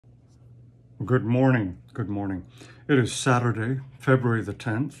Good morning. Good morning. It is Saturday, February the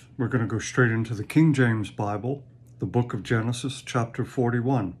 10th. We're going to go straight into the King James Bible, the book of Genesis, chapter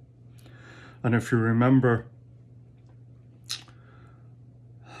 41. And if you remember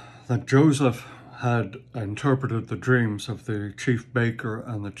that Joseph had interpreted the dreams of the chief baker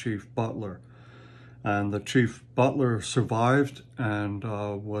and the chief butler. And the chief butler survived and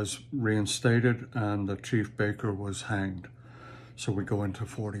was reinstated, and the chief baker was hanged. So we go into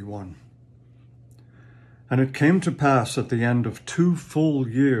 41. And it came to pass at the end of 2 full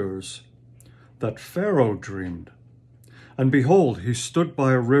years that Pharaoh dreamed. And behold, he stood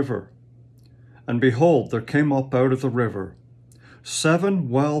by a river. And behold, there came up out of the river 7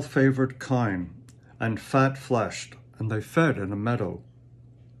 well-favored kine, and fat-fleshed, and they fed in a meadow.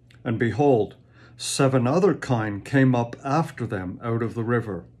 And behold, 7 other kine came up after them out of the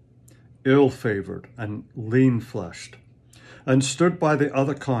river, ill-favored and lean-fleshed, and stood by the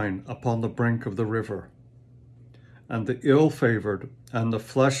other kine upon the brink of the river. And the ill-favored and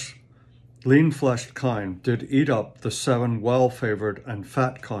the lean-fleshed kine did eat up the 7 well-favored and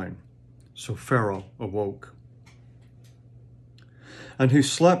fat kine. So Pharaoh awoke. And he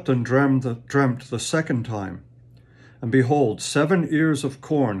slept and dreamt the second time. And behold, 7 ears of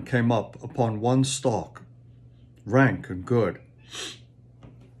corn came up upon one stalk, rank and good.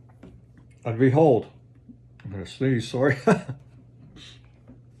 And behold, I'm going to sneeze, sorry.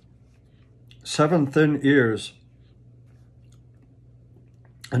 7 thin ears,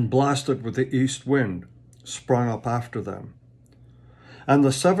 and blasted with the east wind, sprung up after them. And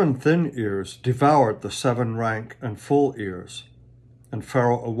the 7 thin ears devoured the 7 rank and full ears. And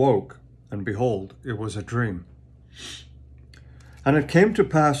Pharaoh awoke, and behold, it was a dream. And it came to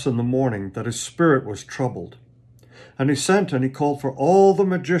pass in the morning that his spirit was troubled. And he sent and he called for all the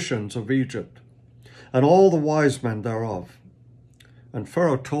magicians of Egypt, and all the wise men thereof. And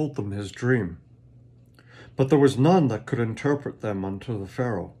Pharaoh told them his dream. But there was none that could interpret them unto the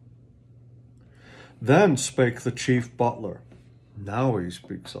Pharaoh. Then spake the chief butler, now he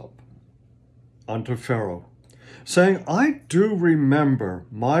speaks up, unto Pharaoh, saying, I do remember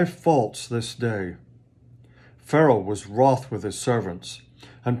my faults this day. Pharaoh was wroth with his servants,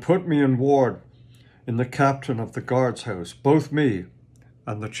 and put me in ward in the captain of the guard's house, both me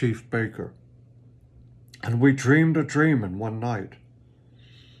and the chief baker. And we dreamed a dream in one night.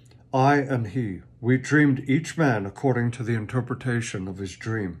 I and he, we dreamed each man according to the interpretation of his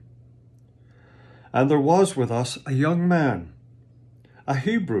dream. And there was with us a young man, a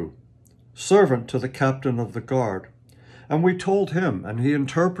Hebrew, servant to the captain of the guard. And we told him, and he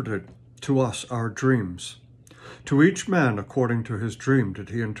interpreted to us our dreams. To each man according to his dream did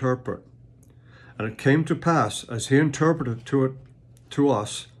he interpret. And it came to pass, as he interpreted to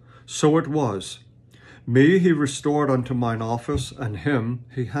us, so it was. Me he restored unto mine office, and him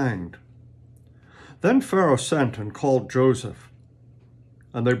he hanged. Then Pharaoh sent and called Joseph,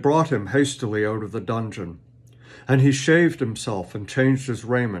 and they brought him hastily out of the dungeon. And he shaved himself, and changed his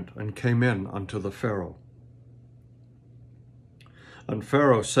raiment, and came in unto the Pharaoh. And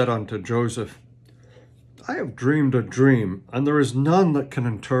Pharaoh said unto Joseph, I have dreamed a dream, and there is none that can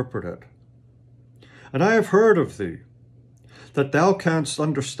interpret it. And I have heard of thee, that thou canst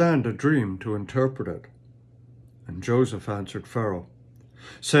understand a dream to interpret it. And Joseph answered Pharaoh,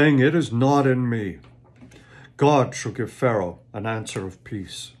 saying, It is not in me. God shall give Pharaoh an answer of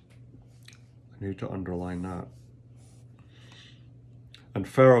peace. I need to underline that. And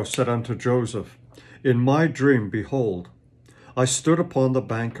Pharaoh said unto Joseph, In my dream, behold, I stood upon the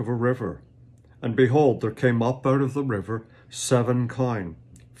bank of a river, and behold, there came up out of the river 7 kine,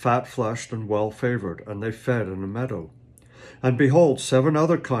 fat-fleshed and well-favored, and they fed in a meadow. And behold, 7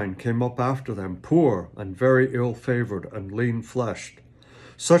 other kine came up after them, poor and very ill-favored and lean-fleshed,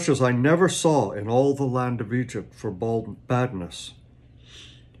 such as I never saw in all the land of Egypt for badness.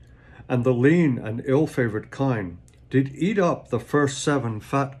 And the lean and ill-favored kine did eat up the first 7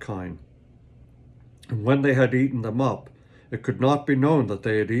 fat kine. And when they had eaten them up, it could not be known that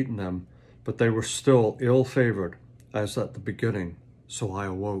they had eaten them, but they were still ill-favored, as at the beginning. So I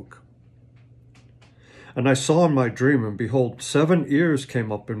awoke. And I saw in my dream, and behold, 7 ears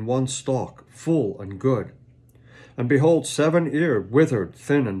came up in one stalk, full and good. And behold, 7 ears, withered,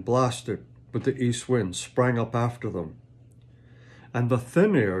 thin, and blasted, with the east wind, sprang up after them. And the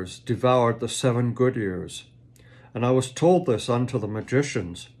thin ears devoured the 7 good ears. And I was told this unto the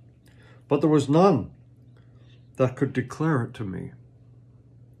magicians, but there was none that could declare it to me.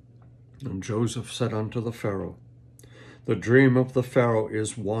 And Joseph said unto the Pharaoh, The dream of the Pharaoh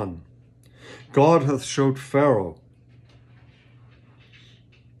is one. God hath showed Pharaoh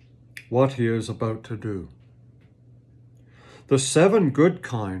what he is about to do. The 7 good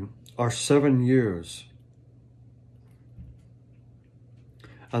kine are 7 years,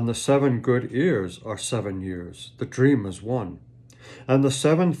 and the 7 good ears are 7 years. The dream is one. And the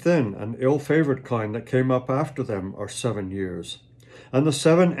 7 thin and ill-favored kine that came up after them are 7 years. And the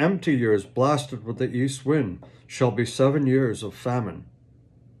 7 empty years blasted with the east wind shall be 7 years of famine.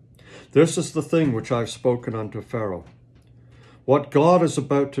 This is the thing which I have spoken unto Pharaoh. What God is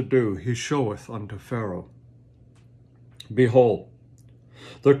about to do, he showeth unto Pharaoh. Behold,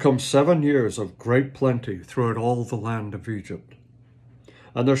 there come 7 years of great plenty throughout all the land of Egypt.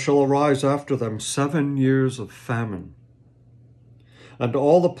 And there shall arise after them 7 years of famine. And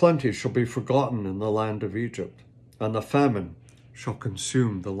all the plenty shall be forgotten in the land of Egypt, and the famine shall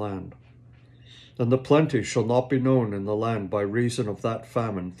consume the land. And the plenty shall not be known in the land by reason of that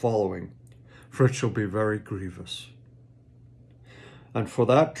famine following, for it shall be very grievous. And for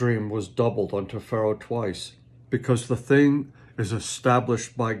that dream was doubled unto Pharaoh twice, because the thing is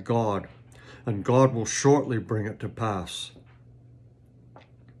established by God, and God will shortly bring it to pass.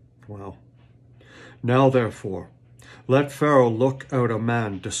 Wow. Now therefore, let Pharaoh look out a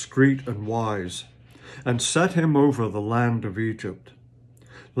man discreet and wise, and set him over the land of Egypt.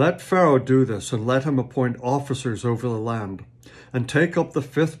 Let Pharaoh do this, and let him appoint officers over the land, and take up the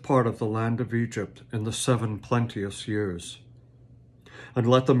 5th part of the land of Egypt in the 7 plenteous years. And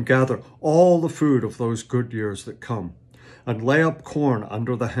let them gather all the food of those good years that come, and lay up corn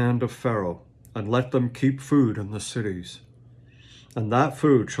under the hand of Pharaoh, and let them keep food in the cities. And that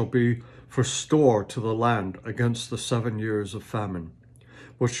food shall be for store to the land against the 7 years of famine,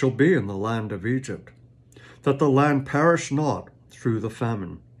 which shall be in the land of Egypt, that the land perish not through the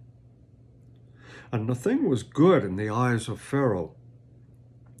famine. And the thing was good in the eyes of Pharaoh,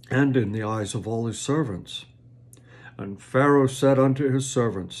 and in the eyes of all his servants. And Pharaoh said unto his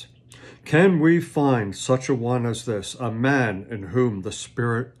servants, Can we find such a one as this, a man in whom the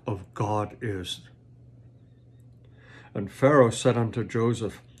Spirit of God is? And Pharaoh said unto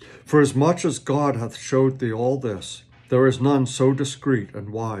Joseph, Forasmuch as God hath showed thee all this, there is none so discreet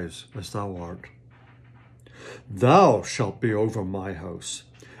and wise as thou art. Thou shalt be over my house,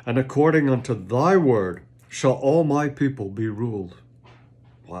 and according unto thy word shall all my people be ruled.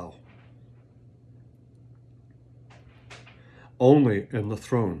 Wow. Only in the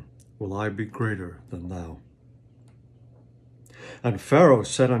throne will I be greater than thou. And Pharaoh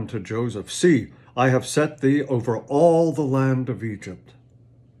said unto Joseph, See, I have set thee over all the land of Egypt.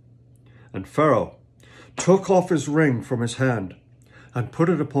 And Pharaoh took off his ring from his hand, and put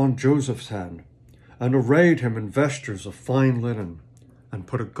it upon Joseph's hand, and arrayed him in vestures of fine linen, and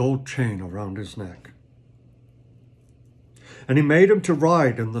put a gold chain around his neck. And he made him to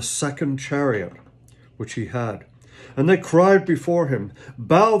ride in the 2nd chariot which he had. And they cried before him,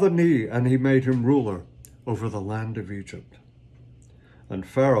 Bow the knee, and he made him ruler over the land of Egypt. And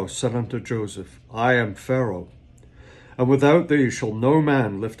Pharaoh said unto Joseph, I am Pharaoh, and without thee shall no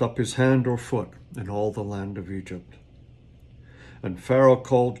man lift up his hand or foot in all the land of Egypt. And Pharaoh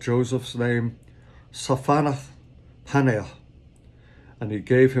called Joseph's name Zaphenath-Paneah, and he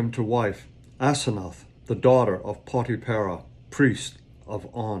gave him to wife Asenath, the daughter of Potipharah, priest of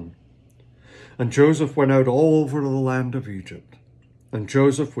On. And Joseph went out all over the land of Egypt. And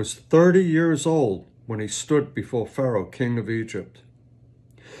Joseph was 30 years old when he stood before Pharaoh, king of Egypt.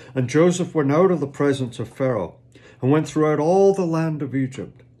 And Joseph went out of the presence of Pharaoh, and went throughout all the land of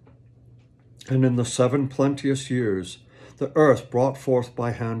Egypt. And in the 7 plenteous years the earth brought forth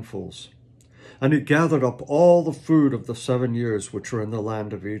by handfuls. And he gathered up all the food of the 7 years which were in the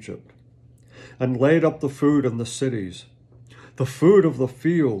land of Egypt, and laid up the food in the cities. The food of the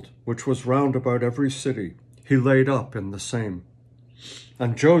field which was round about every city he laid up in the same.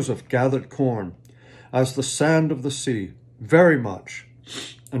 And Joseph gathered corn as the sand of the sea, very much,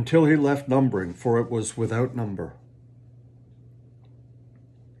 until he left numbering, for it was without number.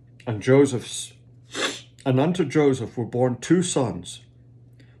 And unto Joseph were born 2 sons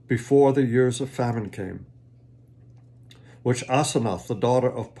before the years of famine came, which Asenath, the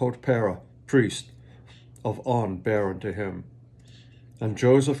daughter of Potipharah, priest of On, bare unto him. And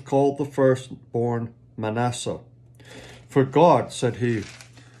Joseph called the firstborn Manasseh. For God, said he,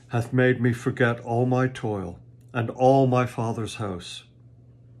 hath made me forget all my toil, and all my father's house.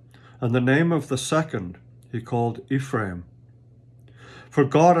 And the name of the second he called Ephraim. For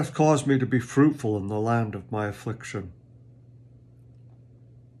God hath caused me to be fruitful in the land of my affliction.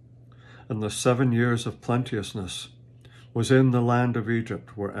 And the 7 years of plenteousness was in the land of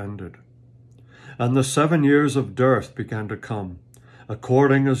Egypt were ended. And the 7 years of dearth began to come,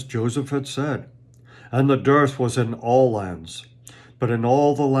 according as Joseph had said. And the dearth was in all lands, but in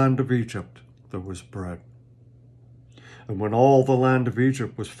all the land of Egypt there was bread. And when all the land of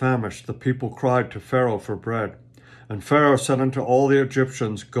Egypt was famished, the people cried to Pharaoh for bread. And Pharaoh said unto all the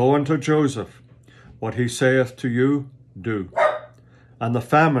Egyptians, Go unto Joseph, what he saith to you, do. And the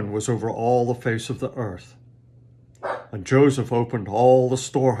famine was over all the face of the earth. And Joseph opened all the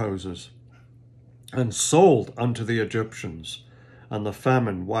storehouses, and sold unto the Egyptians, and the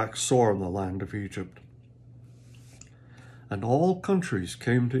famine waxed sore in the land of Egypt. And all countries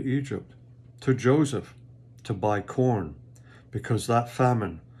came to Egypt, to Joseph, to buy corn, because that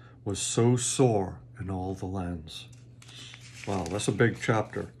famine was so sore in all the lands. Wow, that's a big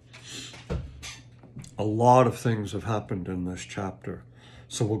chapter. A lot of things have happened in this chapter.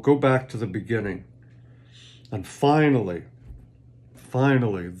 So we'll go back to the beginning. And finally,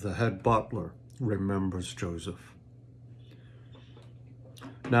 the head butler remembers Joseph.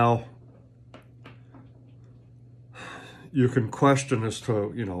 Now, you can question as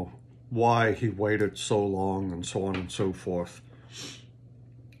to, why he waited so long and so on and so forth.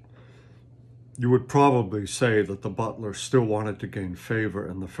 You would probably say that the butler still wanted to gain favor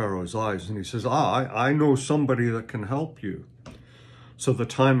in the Pharaoh's eyes. And he says, I know somebody that can help you. So the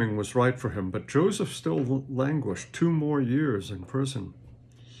timing was right for him. But Joseph still languished 2 more years in prison.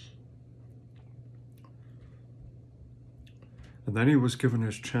 And then he was given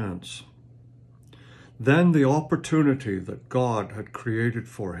his chance. Then the opportunity that God had created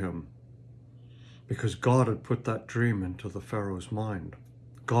for him, because God had put that dream into the Pharaoh's mind.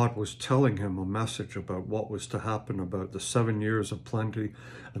 God was telling him a message about what was to happen, about the 7 years of plenty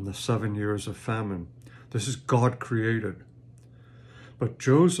and the 7 years of famine. This is God created. But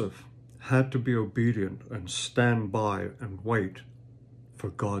Joseph had to be obedient and stand by and wait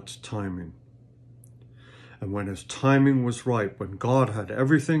for God's timing. And when his timing was right, when God had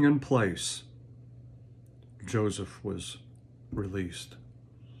everything in place, Joseph was released.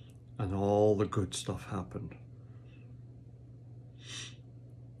 And all the good stuff happened.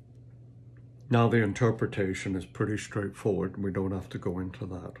 Now the interpretation is pretty straightforward, and we don't have to go into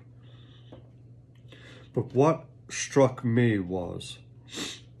that. But what struck me was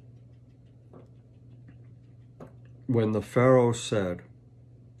when the Pharaoh said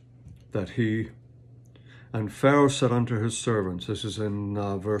that and Pharaoh said unto his servants, this is in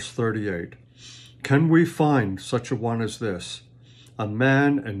verse 38, Can we find such a one as this, a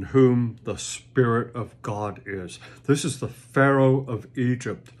man in whom the Spirit of God is? This is the Pharaoh of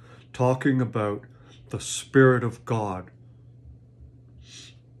Egypt talking about the Spirit of God.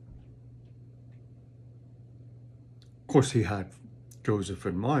 Of course, he had Joseph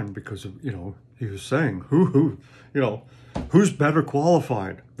in mind because of, he was saying, who's better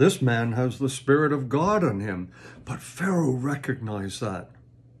qualified? This man has the Spirit of God in him. But Pharaoh recognized that.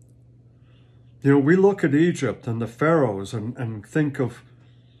 We look at Egypt and the pharaohs and think of,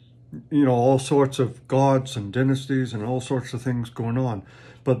 all sorts of gods and dynasties and all sorts of things going on.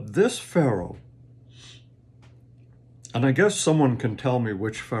 But this Pharaoh, and I guess someone can tell me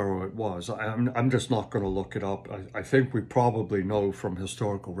which Pharaoh it was. I'm just not going to look it up. I think we probably know from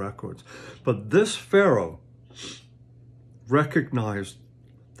historical records. But this Pharaoh recognized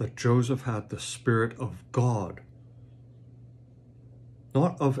that Joseph had the Spirit of God.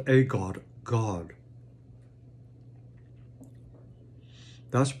 Not of a God, God.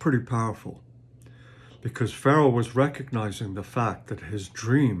 That's pretty powerful. Because Pharaoh was recognizing the fact that his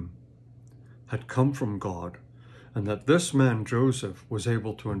dream had come from God, and that this man, Joseph, was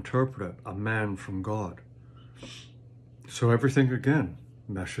able to interpret it, a man from God. So everything, again,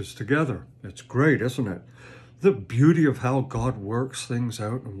 meshes together. It's great, isn't it? The beauty of how God works things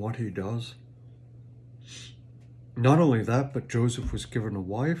out and what he does. Not only that, but Joseph was given a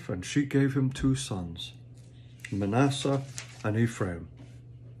wife, and she gave him 2 sons, Manasseh and Ephraim.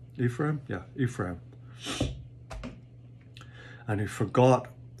 Ephraim? Yeah, Ephraim. And he forgot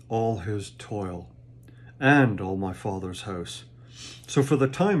all his toil and all my father's house. So for the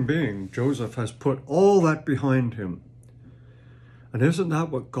time being, Joseph has put all that behind him. And isn't that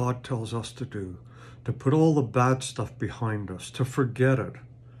what God tells us to do? To put all the bad stuff behind us, to forget it.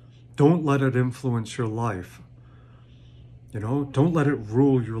 Don't let it influence your life. Don't let it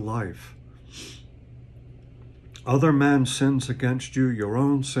rule your life. Other man's sins against you, your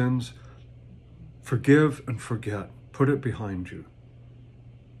own sins, forgive and forget. Put it behind you.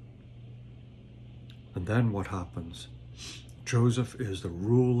 And then what happens? Joseph is the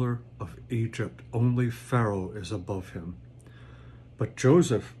ruler of Egypt. Only Pharaoh is above him. But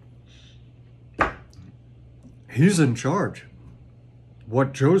Joseph, he's in charge.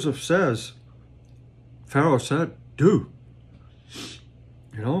 What Joseph says, Pharaoh said, do.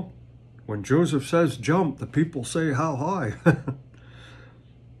 When Joseph says jump, the people say how high.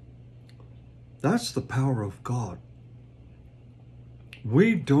 That's the power of God.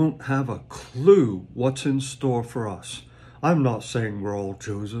 We don't have a clue what's in store for us. I'm not saying we're all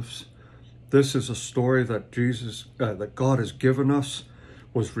Josephs. This is a story that that God has given us,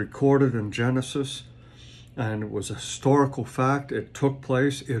 was recorded in Genesis, and it was a historical fact. It took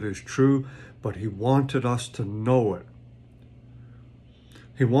place. It is true, but he wanted us to know it.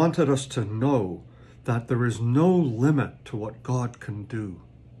 He wanted us to know that there is no limit to what God can do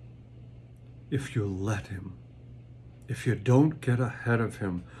if you let him. If you don't get ahead of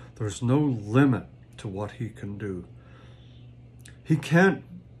him, there's no limit to what he can do. He can't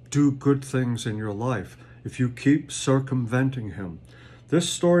do good things in your life if you keep circumventing him. This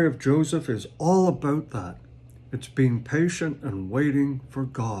story of Joseph is all about that. It's being patient and waiting for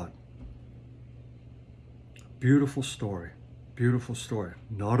God. Beautiful story. Beautiful story.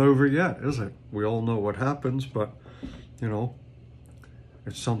 Not over yet, is it? We all know what happens, but,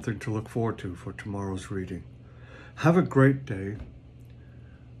 it's something to look forward to for tomorrow's reading. Have a great day.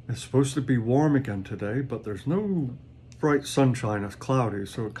 It's supposed to be warm again today, but there's no bright sunshine. It's cloudy,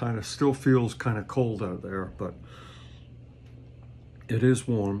 so it kind of still feels kind of cold out there, but it is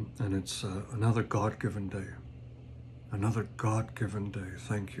warm, and it's another God-given day. Another God-given day.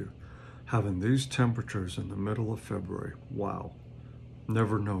 Thank you. Having these temperatures in the middle of February. Wow.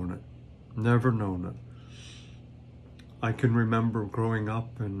 Never known it. Never known it. I can remember growing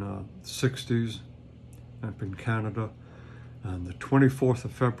up in the 60s up in Canada, and the 24th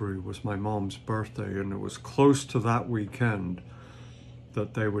of February was my mom's birthday, and it was close to that weekend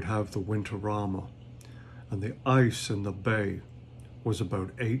that they would have the Winterama, and the ice in the bay was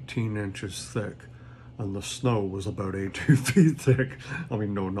about 18 inches thick, and the snow was about 18 feet thick. I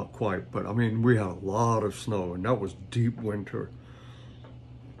mean, no, not quite, but I mean, we had a lot of snow, and that was deep winter.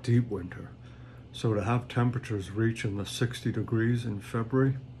 Deep winter. So to have temperatures reaching the 60 degrees in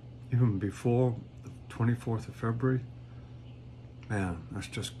February, even before the 24th of February, man, that's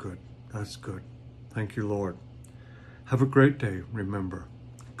just good. That's good. Thank you, Lord. Have a great day. Remember,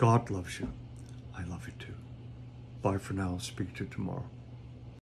 God loves you. I love you too. Bye for now. Speak to you tomorrow.